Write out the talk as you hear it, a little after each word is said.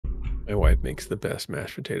My wife makes the best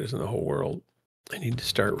mashed potatoes in the whole world. I need to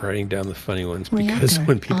start writing down the funny ones because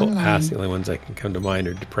when people ask, the only ones that can come to mind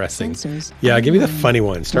are depressing. Yeah, give me the funny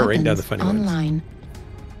ones. Start writing down the funny ones.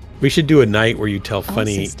 We should do a night where you tell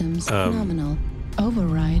funny,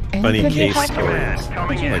 override funny case stories,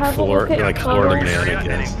 like Florida Man, I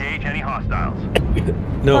guess.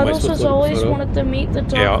 No, Cuddles has always wanted to meet the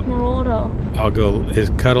Dark Marauder. I'll go. Is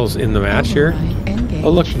Cuddles in the match here? Oh,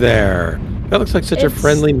 look there. That looks like such a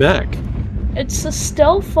friendly mech. It's a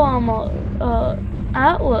stealth armor,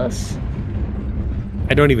 Atlas.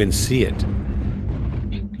 I don't even see it.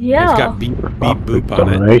 Yeah. It's got beep boop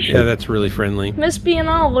on it. Yeah, that's really friendly. Miss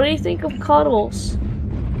BNL, what do you think of Cuddles?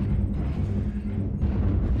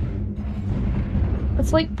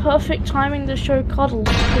 It's like perfect timing to show Cuddles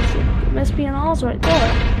because Miss BNR's right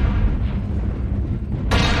there.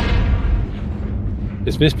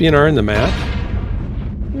 Is Miss BNR in the match?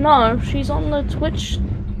 No, she's on the Twitch.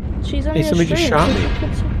 She's in your somebody stream. Just shot me.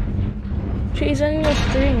 She's in your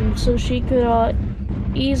stream, so she could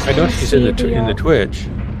easily. I know she's in the Twitch.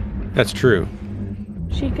 That's true.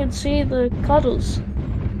 She could see the Cuddles.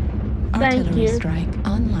 Thank you. Strike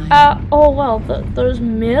online. Oh well, those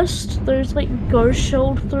missed. There's like ghost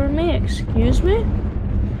shield through me. Excuse me.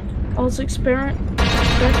 I was expecting it.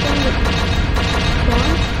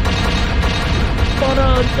 But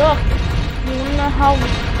Duck, you wanna know how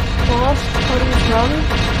fast Cuddles run?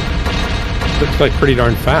 Looks like pretty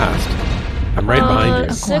darn fast. I'm right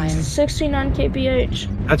behind you. 69 kph.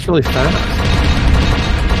 That's really fast.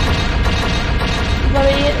 But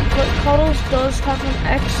Cuddles does have an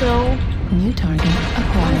XL. New target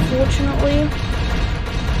acquired. Unfortunately,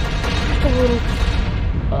 just a little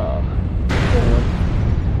forward.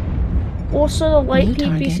 Also, the light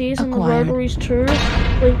PPCs and the rotaries too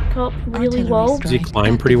link up really well. Does he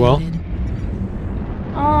climb pretty well? He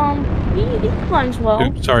climbs well.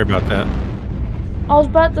 Oops, sorry about that. I was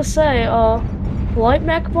about to say, light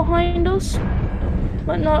mech behind us.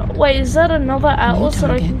 But no, wait, is that another Atlas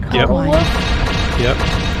that I can cuddle with? Yep.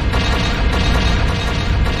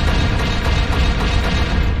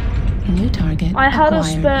 New target I had a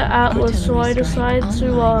spare Atlas, so I decided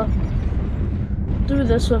to do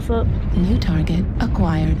this with it. New target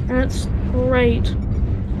acquired. And it's great.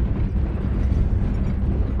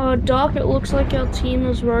 Doc, it looks like our team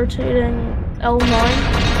is rotating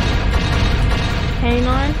L9.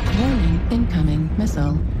 K9. Warning, incoming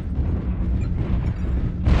missile.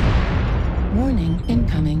 Warning,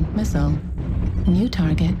 incoming missile. New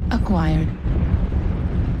target acquired.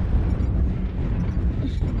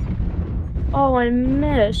 Oh, I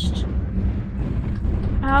missed.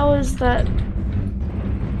 How is that?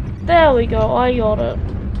 There we go, I got it.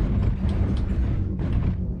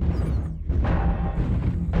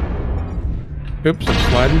 Oops, I'm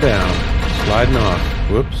sliding down. Sliding off.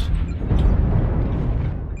 Whoops.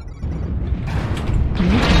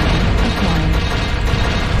 New target acquired.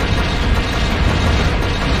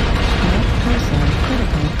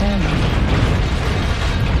 Critical damage.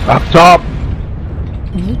 Up top!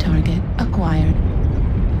 New target acquired.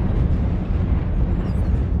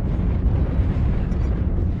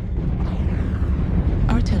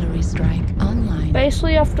 Artillery strike online.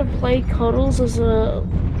 Basically, you have to play Cuddles as a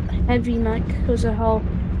heavy mech because of how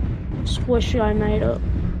squishy I made it.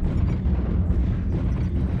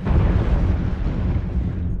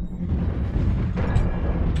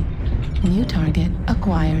 New target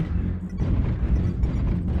acquired.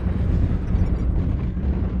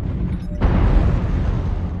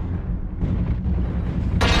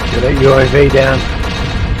 Get that UAV down.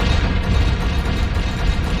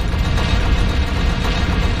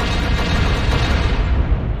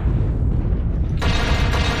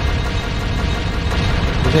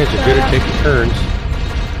 You guys are good at taking turns.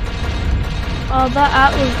 That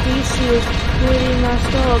Atlas DC is pretty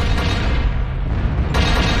messed up.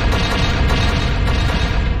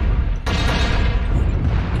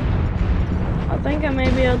 I think I may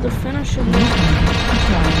be able to finish him. Left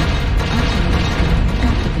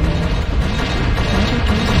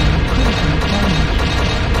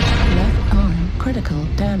arm critical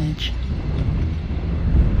damage.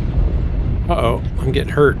 Uh-oh, I'm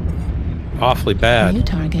getting hurt. Awfully bad. New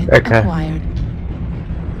target acquired.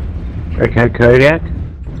 Okay, Kodiak.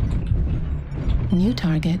 New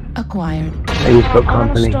target acquired. He's got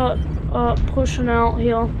company. I'm gonna start pushing out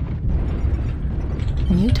here.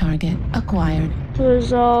 New target acquired.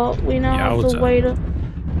 Because we now have to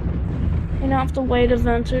wait a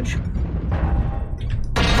advantage.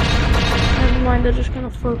 Never mind, they're just gonna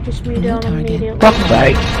focus me down immediately. Fuck's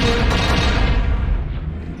sake.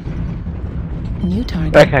 New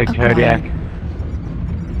target Okay, Kodiak.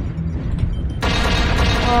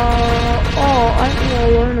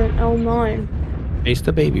 I'm alone at L9. Face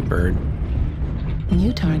the baby bird.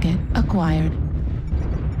 New target acquired.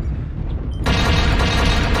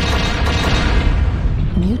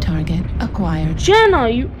 New target acquired. Jenna,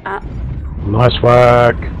 you. Nice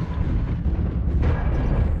work.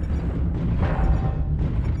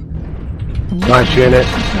 New Nice target unit.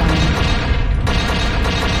 acquired.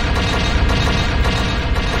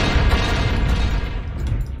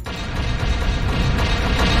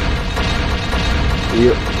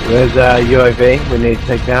 Where's UAV? We need to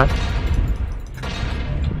take down.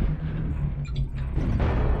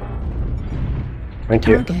 Thank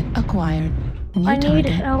you. Target acquired. New I need target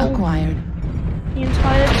help. acquired. The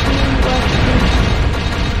entire team left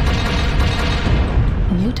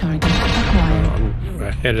New target acquired. I'm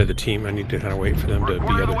ahead of the team. I need to kind of wait for them to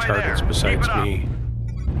be other targets besides me.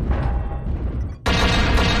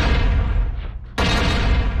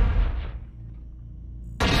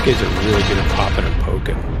 These guys are really good at popping and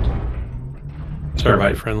poking. Sorry,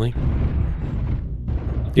 right, friendly.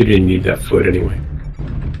 You didn't need that foot anyway.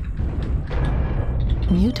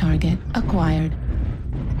 New target acquired.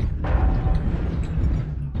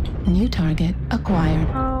 New target acquired.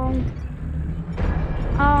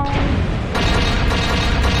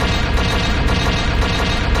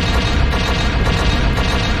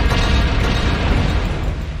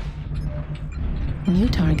 New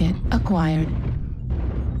target acquired.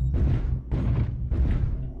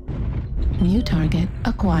 New target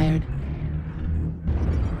acquired.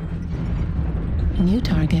 New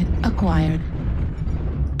target acquired.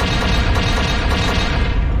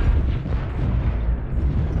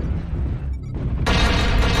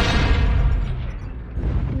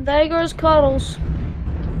 There goes Cuddles.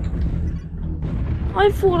 I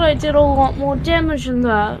thought I did a lot more damage than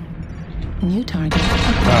that. New target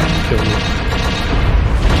Ah, acquired. killed me.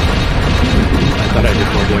 I thought I did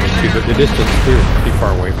more damage too, but the distance, we were pretty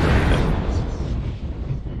far away from everything.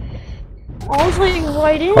 I was like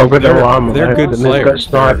right in. Over the armor. They're good And they've got players.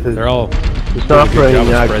 snipers. They're all The sniper really good in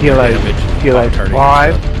job of spreading Kilo their damage, Kilo off-targeting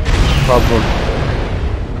 5. stuff. Problem.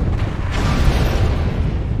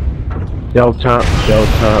 Delta.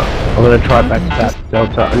 I'm gonna try back to that.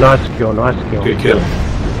 Delta. Nice kill, nice kill. Good kill.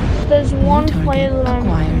 There's one target player that I'm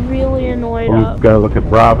acquired. really annoyed I'm at. gonna look at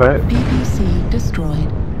Bravo. PPC destroyed.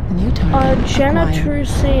 New target Jenna acquired.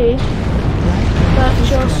 2C Right that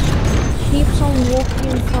destroyed. just keeps on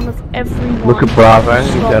walking in front of everyone. Look at Bravo.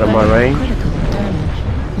 He's Stop out of my it. range. Critical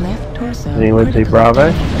damage. Left torso. Anyone see critical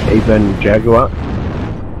Bravo? damage. Even Jaguar.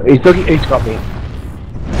 He's looking. He's got me.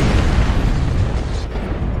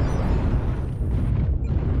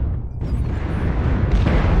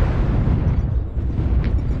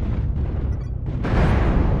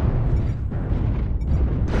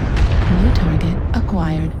 New target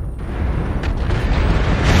acquired.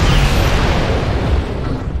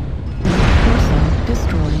 Left torso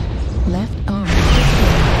destroyed. Left arm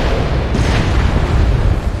destroyed.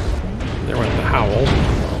 There went the howl.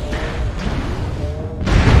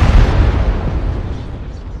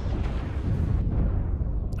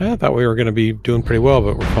 I thought we were going to be doing pretty well,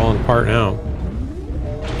 but we're falling apart now.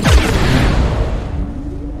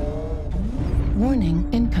 Warning,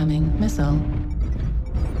 incoming missile.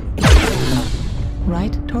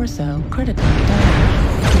 Right torso critical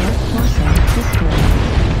damage. Left torso destroyed.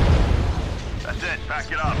 That's it.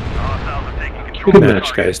 Back it up. Hostiles are taking control. Good of the match,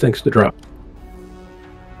 target. guys. Thanks for the drop.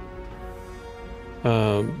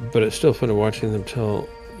 But it's still fun to watching them tell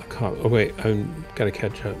the cop. Oh wait, I'm gotta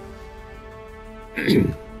catch up.